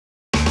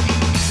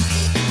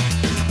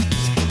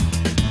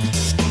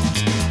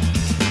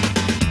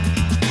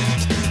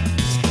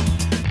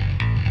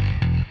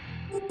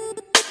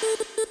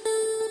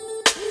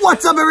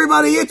What's up,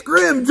 everybody? It's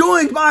Grim,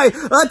 joined by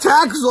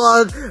Attack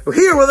Slug,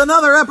 here with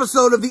another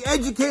episode of The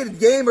Educated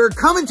Gamer,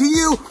 coming to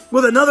you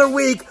with another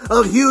week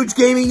of huge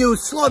gaming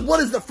news. Slug, what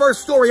is the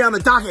first story on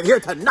the docket here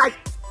tonight?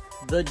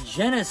 The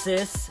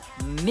Genesis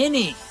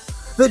Mini.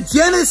 The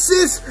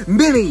Genesis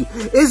Mini.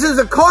 This is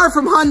a car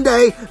from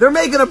Hyundai. They're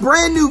making a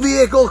brand new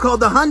vehicle called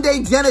the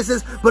Hyundai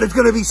Genesis, but it's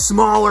going to be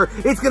smaller.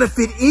 It's going to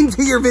fit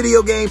into your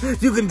video game. So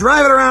you can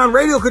drive it around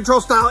radio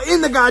control style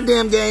in the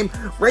goddamn game,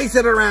 race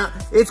it around.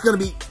 It's going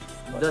to be...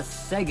 The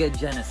Sega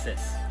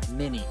Genesis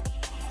Mini.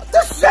 The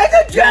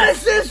Sega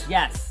Genesis?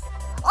 Yes.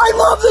 I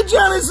love the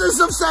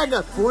Genesis of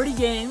Sega. 40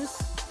 games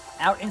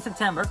out in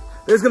September.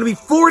 There's going to be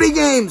 40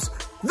 games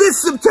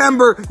this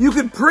September. You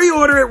can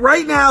pre-order it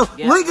right now.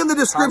 Yeah, link in the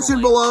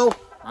description below.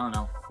 I don't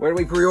know. Where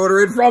do we pre-order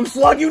it from,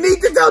 Slug? You need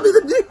to tell me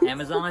the name.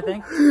 Amazon, I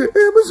think.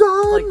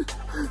 Amazon.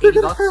 Like They're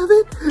going to have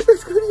it.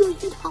 It's going to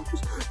be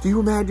 $80. Do you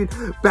imagine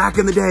back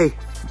in the day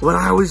when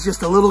I was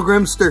just a little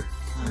grimster?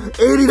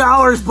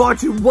 $80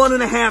 bought you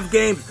 1.5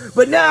 games,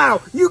 but now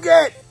you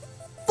get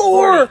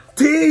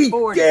 40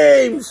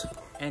 games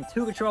and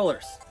 2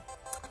 controllers.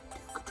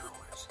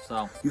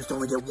 So you used to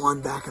only get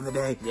 1 back in the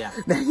day. Yeah.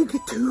 Now you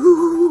get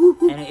 2.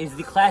 And it is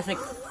the classic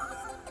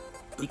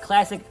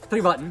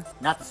 3-button,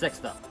 not the 6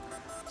 though.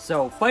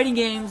 So fighting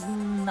games,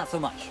 not so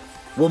much.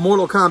 Will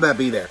Mortal Kombat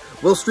be there?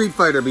 Will Street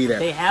Fighter be there?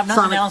 They have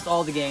not announced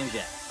all the games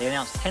yet. They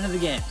announced 10 of the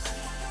games.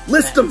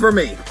 List them for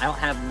me. I don't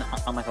have them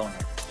on my phone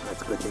here.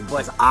 That's a good thing,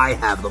 because I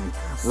have them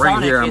right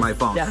Sonic here on my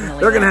phone.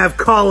 They're going to have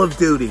Call of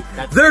Duty.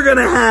 They're going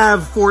to have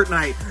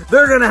Fortnite.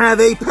 They're going to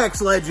have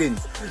Apex Legends.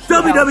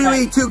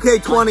 WWE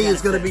 2K20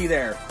 is going to be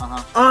there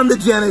on the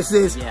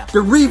Genesis. Yeah.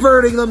 They're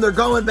reverting them. They're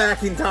going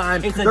back in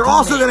time. They're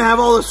also going to have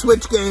all the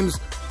Switch games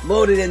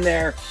loaded in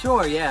there.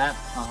 Sure, yeah.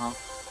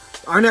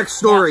 Our next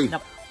story.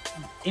 Now,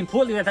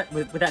 importantly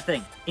with that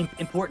thing,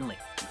 importantly,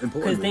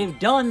 because they've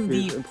done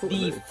the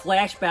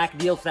flashback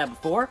deals for that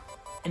before,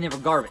 and they were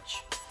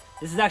garbage.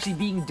 This is actually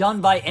being done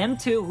by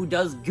M2, who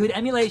does good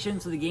emulation,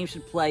 so the game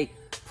should play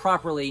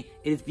properly.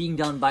 It is being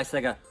done by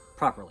Sega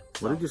properly.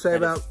 What did you say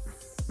about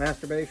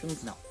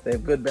masturbations? No. They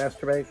have good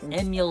masturbations?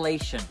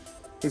 Emulation.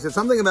 He said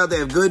something about they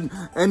have good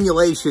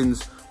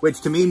emulations, which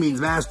to me means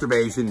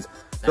masturbations.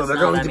 So they're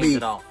going to be...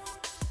 At all.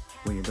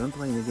 When you're done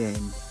playing the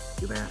game,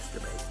 you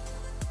masturbate.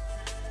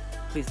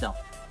 Please don't.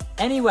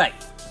 Anyway,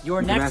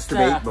 your next...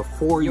 masturbate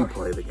before you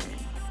play the game.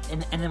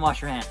 And then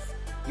wash your hands.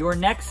 Your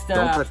next...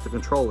 Don't touch the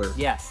controller.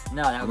 Yes.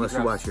 No, that would unless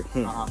you wash your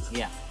hands.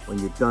 Yeah. When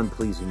you're done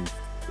pleasing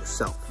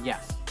yourself.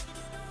 Yes.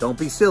 Don't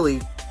be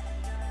silly.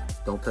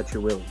 Don't touch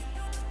your willy.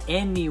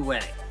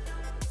 Anyway,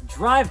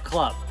 Drive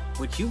Club,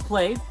 which you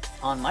played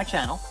on my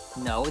channel.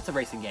 No, it's a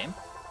racing game.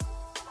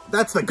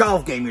 That's the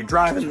golf game you're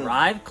driving.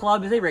 Drive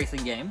Club is a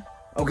racing game.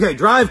 Okay,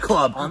 Drive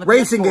Club, on the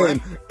racing PS4.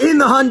 game in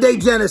the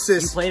Hyundai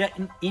Genesis. You played it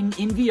in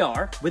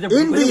VR with a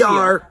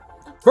VR.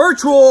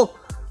 Virtual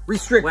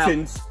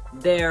restrictions. Well,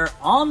 their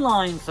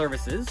online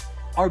services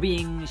are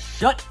being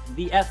shut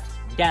the F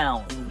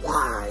down.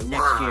 Why?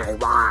 Next year.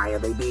 Why are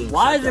they being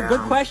Why shut is a down?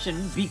 good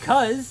question,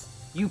 because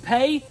you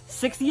pay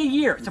 $60 a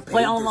year to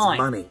play online.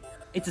 Money.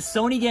 It's a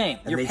Sony game.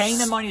 And You're paying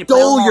them money to stole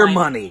play online. your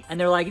money. And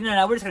they're like,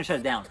 no, we're just going to shut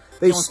it down.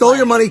 They stole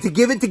your money to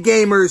give it to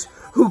gamers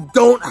who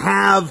don't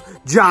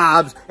have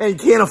jobs and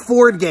can't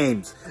afford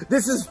games.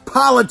 This is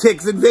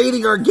politics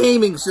invading our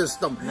gaming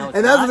system. No, it's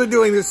and that's not. what they're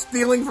doing. They're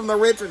stealing from the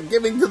rich and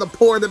giving to the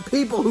poor, the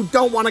people who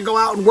don't want to go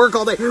out and work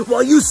all day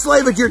while you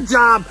slave at your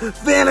job,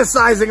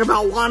 fantasizing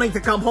about wanting to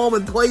come home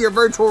and play your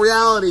virtual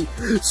reality.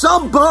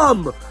 Some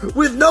bum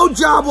with no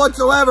job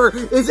whatsoever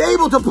is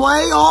able to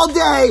play all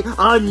day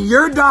on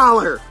your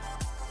dollar.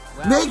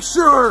 Well, make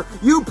sure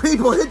you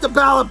people hit the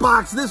ballot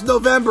box this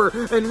November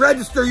and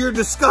register your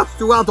disgust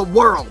throughout the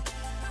world.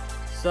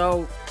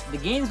 So, the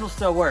games will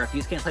still work. You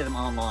just can't play them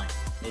online.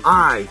 Is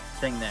the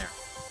thing there.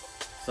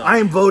 So, I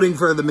am voting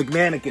for the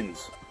McMannequins.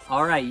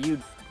 All right, you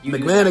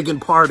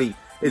McMannequin Party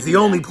is the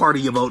only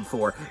party you vote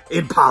for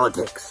in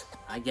politics.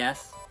 I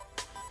guess.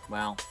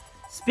 Well,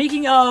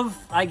 speaking of,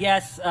 I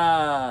guess,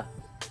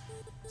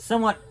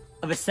 somewhat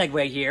of a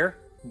segue here,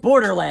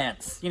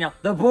 Borderlands. You know,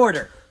 the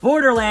border.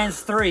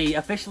 Borderlands 3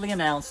 officially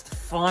announced,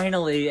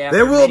 finally, after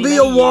there will be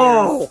a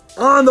wall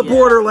on the Yeah.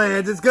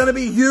 Borderlands. It's going to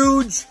be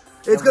huge.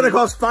 It's going to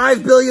cost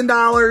 $5 billion.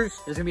 There's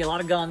going to be a lot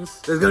of guns.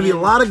 There's going to be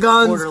a lot of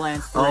guns.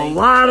 Borderlands 3. A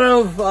lot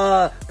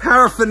of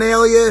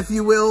paraphernalia, if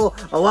you will.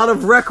 A lot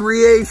of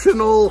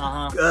recreational...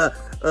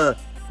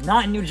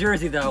 Not in New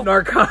Jersey, though.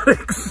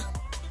 Narcotics.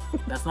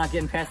 That's not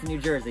getting past New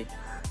Jersey.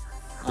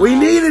 We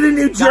need it in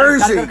New Jersey.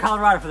 Gotta go to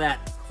Colorado for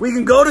that. We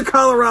can go to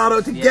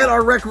Colorado to get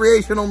our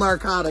recreational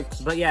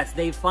narcotics. But yes,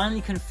 they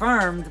finally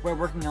confirmed we're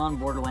working on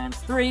Borderlands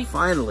 3.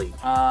 Finally.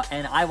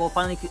 And I will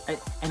continue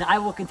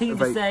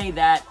to say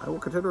that I will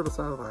continue to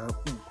say that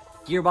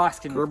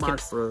Gearbox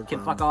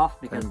can fuck off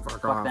because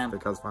fuck them.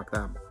 Because fuck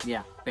them.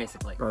 Yeah,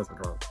 basically.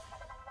 Basically.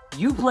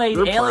 You played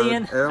Good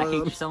Alien. plan, I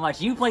hate you so much.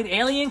 You played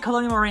Alien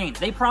Colonial Marines.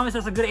 They promised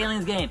us a good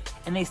Aliens game,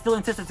 and they still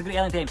insist it's a good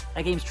Alien game.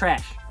 That game's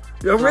trash.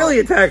 You're really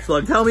Attack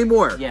Slug. Tell me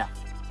more. Yeah.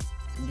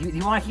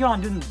 You want to keep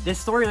on doing this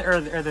story or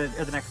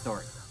the next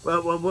story?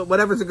 Well,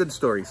 whatever's a good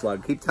story,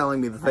 Slug. Keep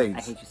telling me the things.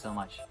 I hate you so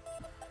much.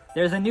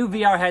 There's a new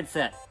VR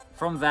headset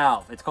from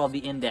Valve. It's called the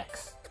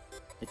Index.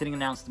 It's getting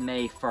announced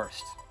May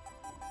 1st.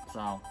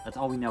 So, that's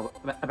all we know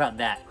about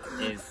that,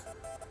 is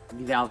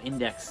the Valve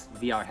Index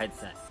VR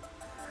headset.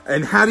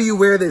 And how do you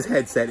wear this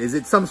headset? Is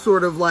it some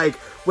sort of like,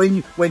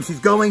 when she's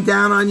going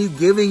down on you,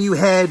 giving you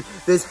head,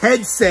 this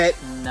headset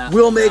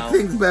will make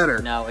things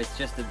better? No, it's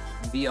just a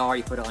VR,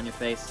 you put it on your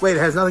face. Wait, it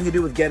has nothing to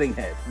do with getting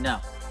head? No.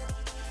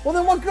 Well,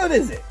 then what good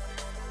is it?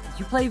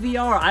 You play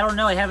VR, I don't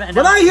know, I haven't...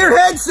 When I hear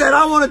headset,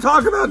 I want to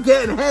talk about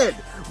getting head.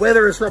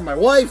 Whether it's from my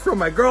wife, from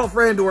my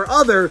girlfriend, or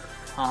other.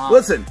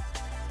 Listen,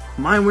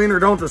 my wiener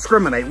don't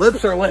discriminate.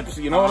 Lips are lips,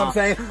 you know what I'm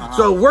saying?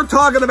 So we're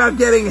talking about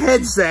getting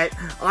headset.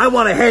 I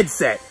want a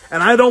headset,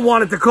 and I don't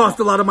want it to cost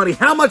a lot of money.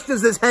 How much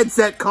does this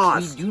headset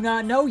cost? We do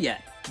not know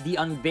yet. The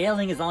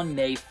unveiling is on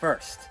May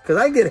 1st. Because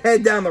I can get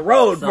head down the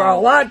road for a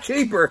lot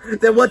cheaper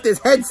than what this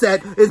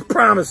headset is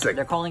promising.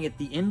 They're calling it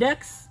the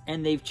Index,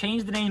 and they've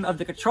changed the name of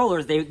the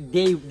controllers.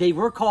 They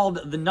were called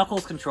the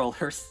Knuckles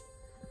controllers,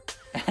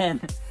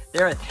 and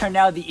they're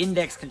now the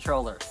Index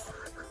controllers.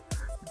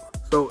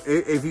 So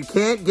if you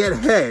can't get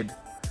head,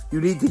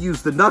 you need to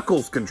use the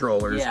Knuckles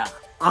controllers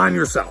on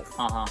yourself.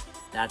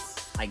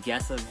 That's, I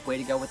guess, a way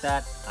to go with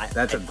that.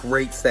 That's a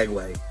great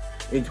segue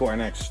into our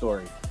next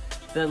story.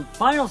 The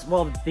final,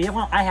 well, the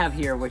one I have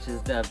here, which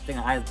is the thing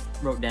I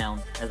wrote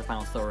down as a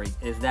final story,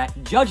 is that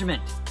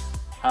Judgment,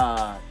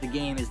 the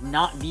game, is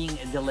not being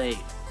delayed.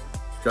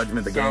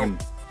 Judgment, the game.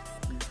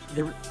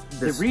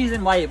 The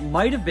reason why it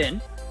might have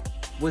been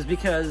was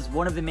because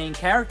one of the main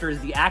characters,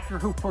 the actor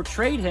who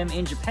portrayed him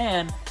in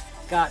Japan,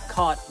 got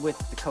caught with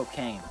the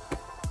cocaine.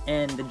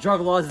 And the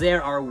drug laws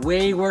there are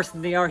way worse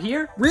than they are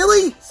here.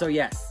 Really? So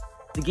yes.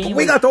 The game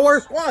we got the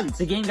worst ones.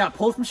 The game got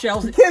pulled from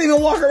shelves. You can't even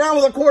walk around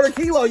with a quarter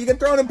kilo. You get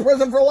thrown in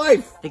prison for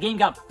life. The game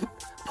got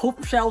pulled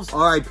from shelves.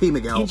 R.I.P.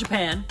 Miguel. In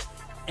Japan.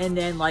 And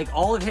then, like,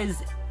 all of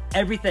his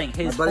everything,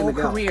 his whole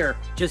career,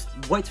 just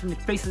wiped from the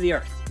face of the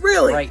earth.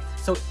 Really? Right.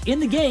 So in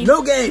the game...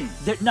 No game.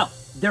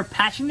 They're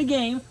patching the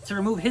game to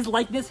remove his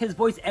likeness, his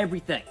voice,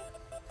 everything.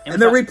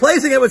 And they're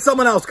replacing it with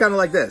someone else, kind of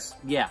like this.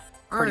 Yeah.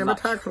 I am a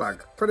tax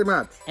log, pretty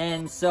much.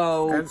 And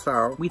so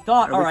we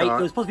thought, all right,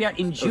 it was supposed to be out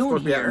in June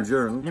here, and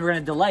then we're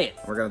going to delay it.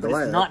 We're going to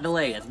delay it. It's not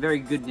delayed. That's very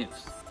good news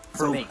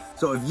for me.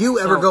 So if you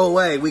ever go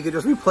away, we could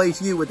just replace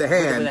you with the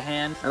hand. With the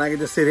hand. And I could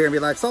just sit here and be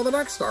like, so the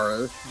next star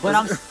is... But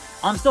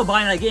I'm still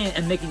buying that game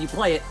and making you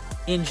play it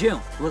in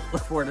June. Look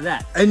forward to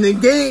that. And the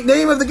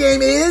name of the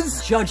game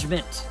is?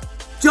 Judgment.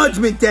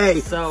 Judgment Day,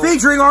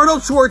 featuring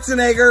Arnold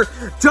Schwarzenegger,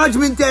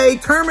 Judgment Day,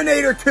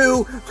 Terminator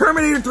 2,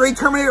 Terminator 3,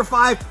 Terminator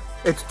 5.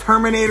 It's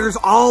Terminators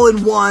all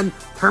in one.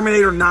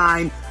 Terminator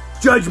 9.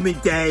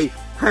 Judgment Day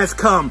has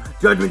come.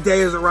 Judgment Day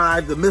has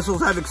arrived. The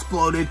missiles have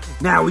exploded.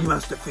 Now we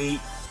must defeat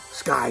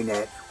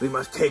Skynet. We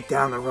must take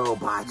down the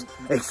robots.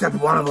 Except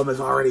one of them is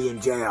already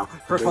in jail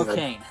for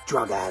cocaine.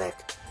 Drug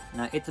addict.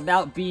 Now, it's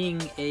about being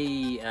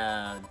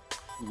a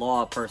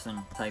law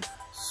person type.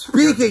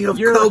 Speaking of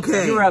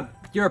cocaine.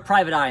 You're a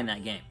private eye in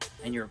that game,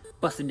 and you're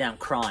busting down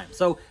crime.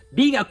 So,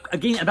 being a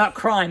game about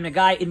crime, and a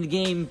guy in the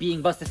game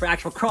being busted for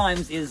actual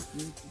crimes is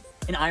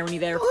an irony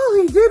there.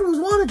 All he did was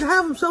wanted to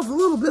have himself a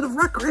little bit of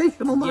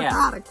recreational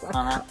narcotics.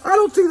 I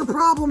don't see the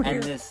problem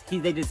here.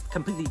 And they just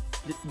completely,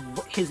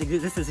 his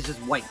existence is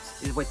just wiped.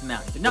 It wiped him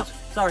out. He said, no,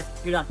 sorry,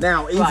 you're done.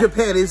 Now, in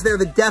Japan, is there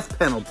the death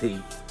penalty?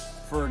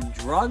 For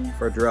drugs?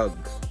 For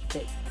drugs.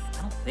 I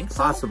don't think so.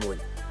 Possibly.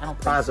 I don't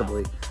think so.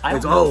 I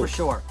don't know for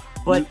sure.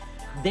 But...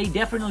 they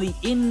definitely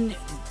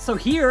so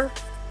here,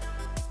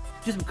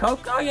 just some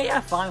coke. Oh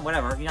yeah, fine,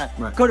 whatever. You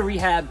know, go to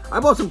rehab. I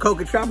bought some coke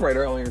at ShopRite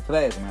earlier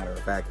today, as a matter of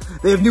fact.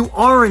 They have new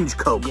orange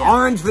coke,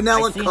 orange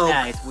vanilla I've seen coke.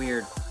 That. It's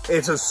weird.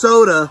 It's a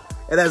soda.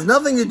 It has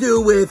nothing to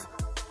do with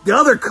the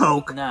other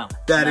coke.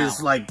 That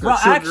is like the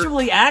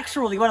sugar.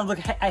 Actually, you want to look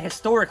at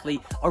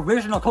historically,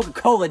 original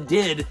Coca-Cola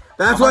did.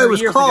 That's why it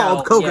was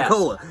called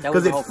Coca-Cola,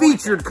 because it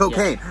featured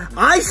cocaine.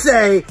 I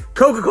say,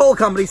 Coca-Cola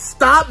company,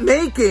 stop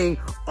making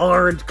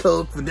orange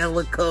Coke,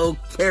 vanilla Coke,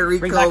 cherry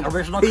Coke,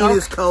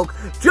 penis Coke.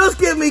 Just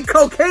give me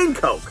cocaine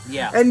Coke.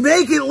 And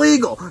make it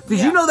legal. Did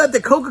you know that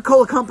the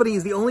Coca-Cola company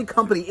is the only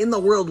company in the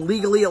world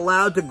legally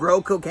allowed to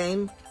grow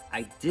cocaine?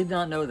 I did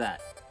not know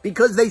that.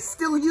 Because they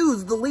still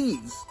use the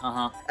leaves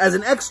as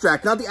an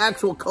extract, not the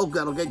actual Coke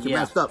that'll get you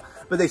messed up,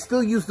 but they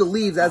still use the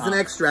leaves as an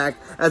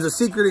extract, as a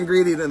secret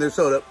ingredient in their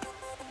soda.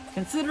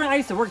 Considering I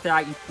used to work there,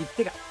 you'd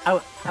think I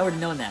would have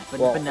known that, but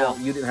no. Well,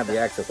 you didn't have the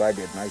access I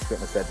did, and I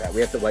shouldn't have said that.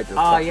 We have to wipe this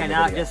part from the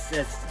now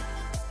video.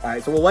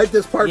 Alright, so we'll wipe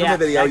this part from the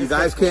video. You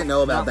guys can't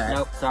know about that.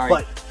 Nope, sorry.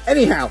 But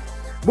anyhow,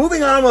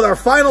 moving on with our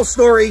final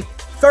story.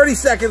 30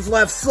 seconds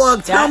left.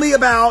 Slug, tell me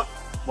about...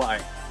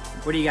 What?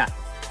 What do you got?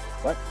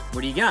 What?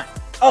 What do you got?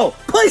 Oh,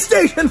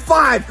 PlayStation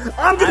 5!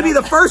 I'm going to be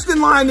the first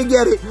in line to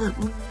get it.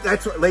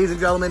 That's right, ladies and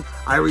gentlemen.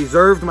 I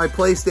reserved my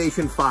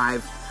PlayStation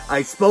 5.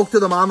 I spoke to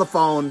them on the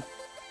phone.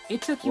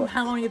 It took you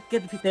how long to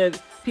get the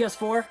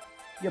PS4?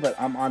 Yeah,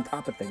 but I'm on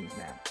top of things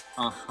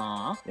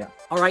now. Yeah.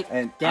 All right.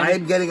 And I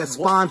am getting a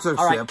sponsorship.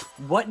 All right.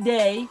 What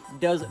day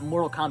does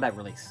Mortal Kombat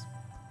release?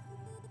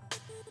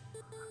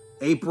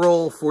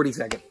 April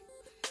 42nd.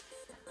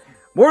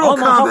 Mortal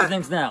Kombat.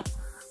 Things now.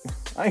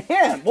 I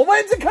am. Well,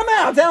 when does it come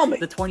out? Tell me.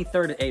 The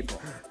 23rd of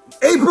April.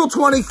 April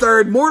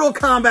 23rd, Mortal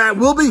Kombat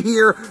will be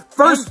here.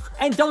 First.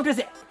 And don't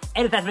just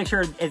edit that to make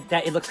sure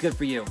that it looks good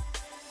for you.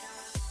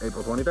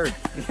 April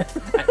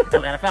 23rd.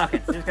 Atlanta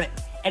Falcons. I'm just going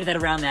to edit that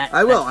around that.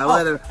 I will. I'll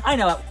edit it. I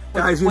know.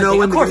 Guys, you know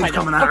when the game's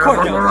coming out. Of course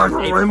I know.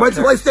 And when's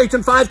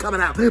PlayStation 5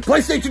 coming out?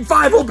 PlayStation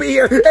 5 will be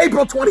here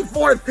April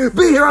 24th.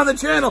 Be here on the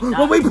channel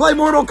when we play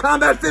Mortal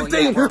Kombat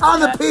 15 on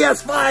the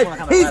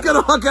PS5. He's going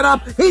to hook it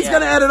up. He's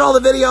going to edit all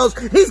the videos.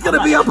 He's going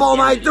to be up all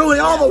night doing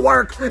all the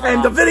work.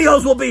 And the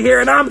videos will be here,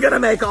 and I'm going to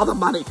make all the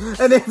money.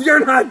 And if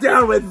you're not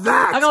down with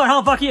that... I'm going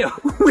home. Fuck you.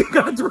 We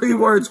got 3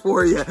 words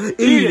for you.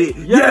 Eat it.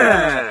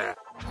 Yeah.